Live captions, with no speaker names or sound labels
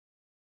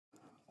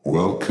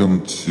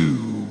Welcome to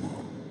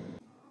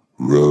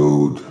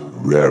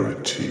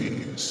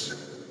RoadRarities.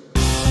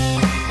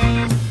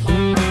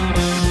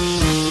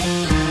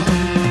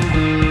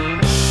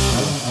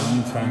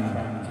 Anfang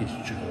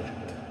ist Schrott.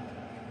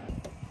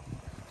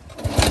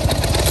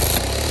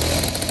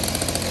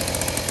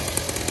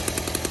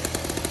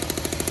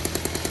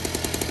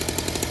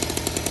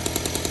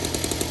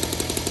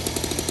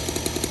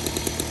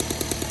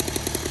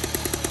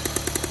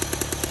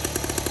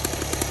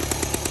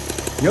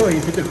 Ja,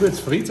 ich bin der Kurz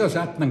Fritz aus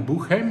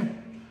Buchheim,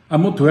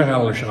 ein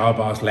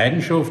Motorradschrauber aus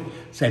Leidenschaft.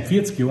 Seit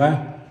 40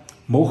 Jahren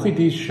mache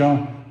ich das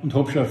schon und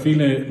habe schon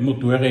viele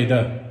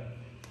Motorräder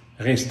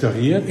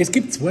restauriert. Es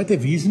gibt zwei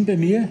Devisen bei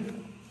mir.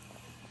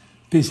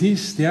 Das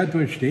ist der,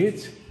 dort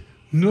steht: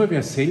 Nur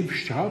wer selbst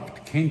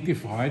schraubt, kennt die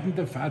Freuden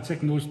der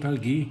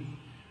Fahrzeugnostalgie.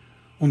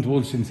 Und wo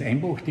es ins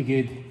Einbrachte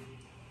geht: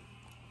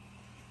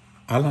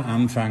 aller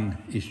Anfang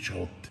ist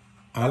Schrott.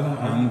 Aller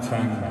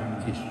Anfang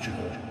ist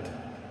Schrott.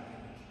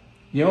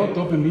 Ja,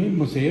 da bei mir im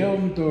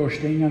Museum, da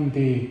stehen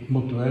die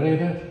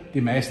Motorräder.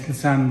 Die meisten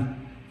sind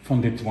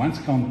von den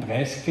 20er und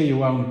 30er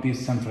Jahren und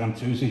das sind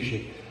französische.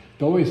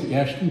 Da als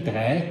ersten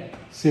drei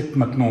sieht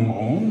man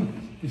Gnome.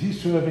 Das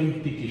ist so ein wenig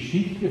die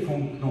Geschichte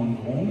von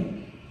Gnome,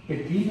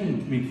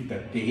 beginnend mit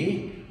der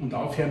T und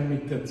aufhören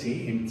mit der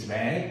CM2.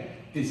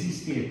 Das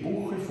ist die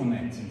Epoche von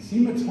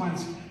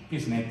 1927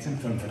 bis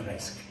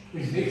 1935.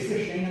 Als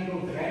nächstes stehen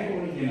noch drei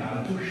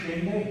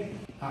Originalzustände.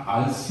 Ein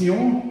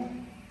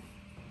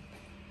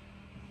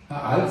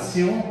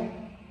Alcyon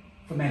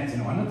von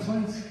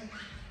 1921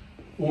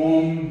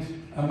 und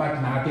ein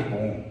Magnate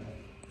Bon.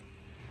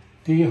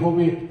 Die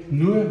habe ich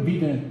nur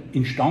wieder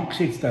instand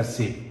gesetzt, dass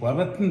sie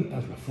arbeiten,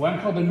 dass man fahren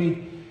kann damit.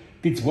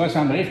 Die zwei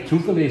sind recht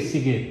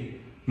zuverlässige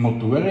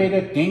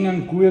Motorräder,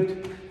 gehen gut.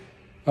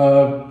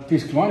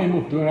 Das kleine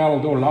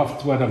Motorrad, da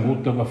läuft zwar der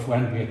Motor, aber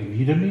fahren werde ich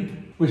nie damit.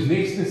 Als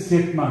nächstes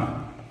sieht man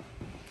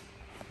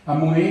ein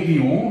Monet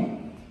Guillon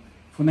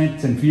von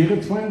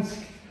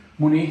 1924.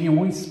 Monet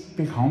Guillon ist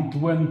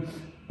bekannt worden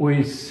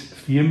als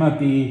Firma,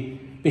 die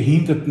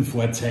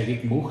Behindertenfahrzeuge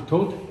gemacht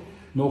hat,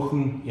 nach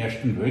dem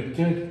Ersten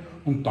Weltkrieg.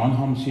 Und dann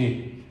haben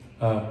sie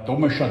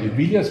damals schon die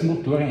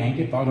Williams-Motoren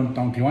eingebaut und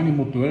dann kleine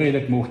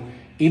Motorräder gemacht,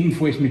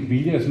 ebenfalls mit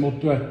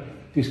Williams-Motor.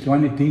 Das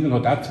kleine Ding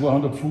hat auch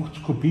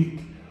 250 Kubik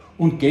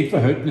und geht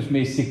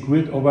verhältnismäßig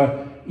gut,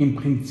 aber im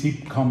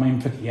Prinzip kann man im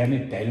Verkehr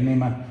nicht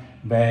teilnehmen,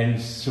 weil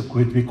es so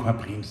gut wie keine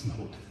Bremsen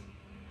hat.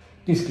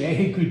 Das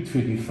gleiche gilt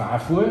für die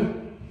Fahrfuhr.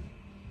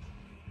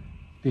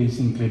 Die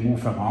ist in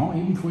Clermont-Ferrand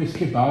ebenfalls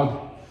gebaut.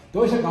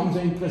 Da ist ein ganz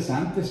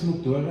interessantes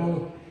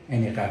Motorrad,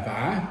 eine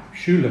Ravard,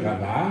 Jules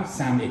Ravard,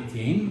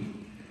 Saint-Etienne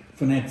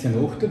von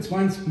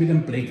 1928 mit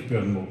einem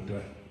Blackburn-Motor.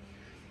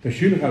 Der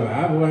Jules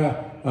Ravard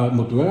war ein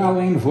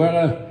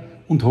Motorradrennfahrer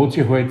und hat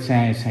sich halt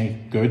sein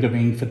Geld ein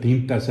wenig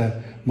verdient, dass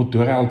er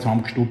Motorrad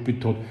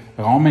zusammengestoppelt hat.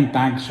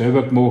 Rahmentank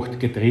selber gemacht,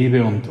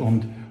 Getriebe und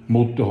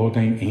Motor hat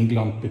er in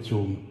England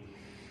bezogen.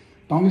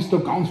 Dann ist da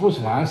ganz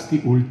was raus, die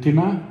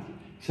Ultima.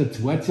 Das ist eine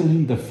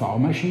Zweizylinder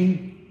V-Maschine.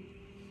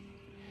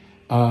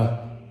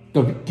 Da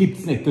gibt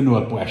es nicht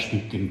nur ein paar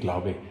Stückchen,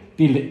 glaube ich.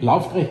 Die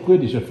läuft recht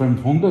gut, ist ein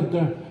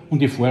 500er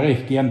und ich fahre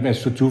recht gern, weil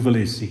es so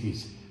zuverlässig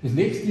ist. Das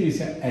nächste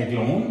ist ein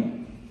Aiglon,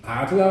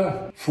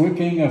 Adler,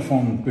 Vorgänger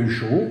von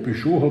B.S.A.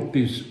 B.S.A. hat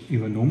das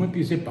übernommen,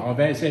 diese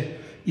Bauweise.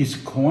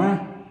 Ist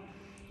kein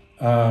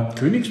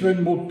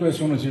Königswellenmotor,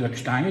 sondern es ist ein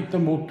gestangeter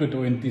Motor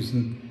da in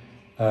diesem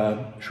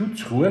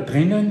Schutzrohr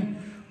drinnen.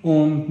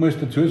 Und muss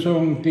dazu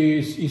sagen,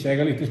 das ist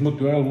eigentlich das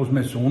Motorrad, was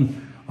mein Sohn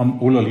am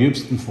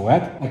allerliebsten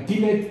fährt. Ein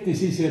Gillette,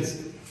 das ist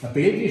jetzt ein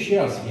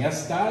belgischer aus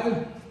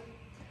Herstal,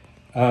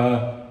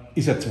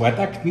 ist ein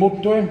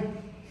Zweitaktmotor,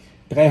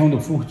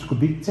 350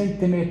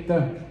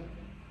 Kubikzentimeter.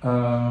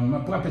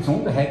 Ein paar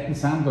Besonderheiten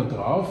sind da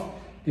drauf.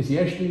 Das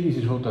erste ist,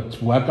 es hat ein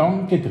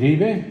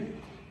Zweiganggetriebe.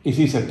 Es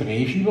ist ein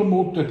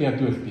Drehschiebermotor, der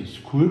durch die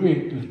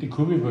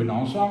Kurve wohl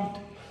ansaugt.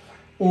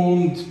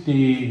 Und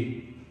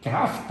die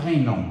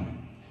Krafttrennung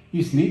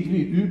ist nicht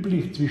wie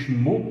üblich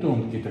zwischen Motor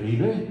und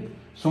Getriebe,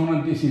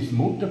 sondern das ist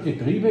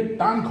Motor-Getriebe,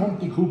 dann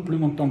kommt die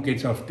Kupplung und dann geht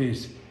es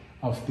aufs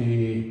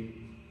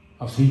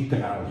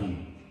Hinterrad hin.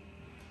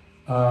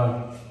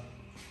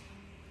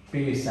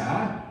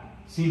 B.S.A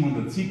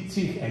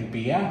 770, ein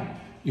B.A.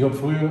 Ich habe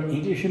früher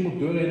englische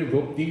Motorräder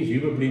gehabt, die ist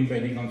überblieben,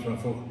 weil die ganz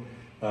einfach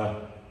ein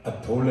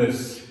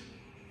tolles,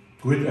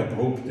 gut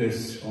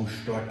erprobtes und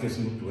starkes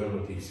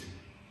Motorrad ist.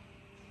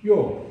 Ja,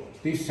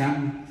 das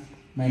sind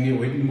meine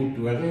alten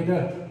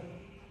Motorräder.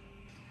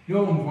 Ja,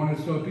 und wenn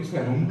jetzt da ein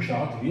bisschen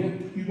herumgeschaut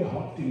wird,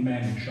 überhaupt in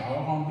meinem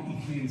Schauraum, ich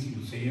gehe ins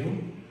Museum,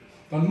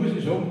 dann muss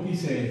ich sagen,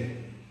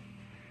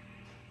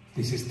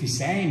 dieses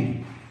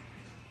Design,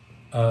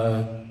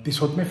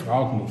 das hat meine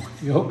Frau gemacht.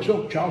 Ich habe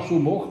gesagt, schau, so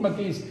macht man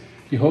das.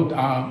 Die hat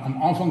auch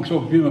am Anfang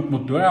gesagt, wie wir die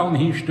Motorräder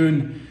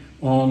hinstellen.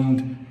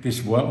 Und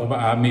das war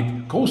aber auch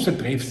mit großer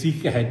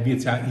Treffsicherheit, wie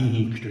es auch ich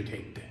hingestellt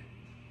hätte.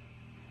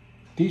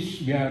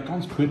 Das wäre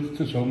ganz kurz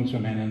zu sagen zu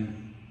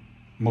meinen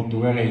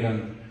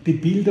Motorrädern. Die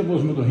Bilder,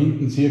 was man da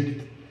hinten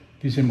sieht,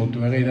 diese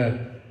Motorräder,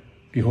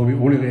 die habe ich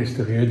alle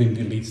restauriert in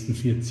den letzten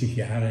 40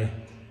 Jahren.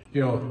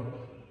 Ja,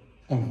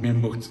 Und mir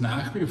macht es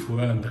nach wie vor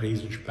einen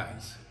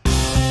Riesenspaß.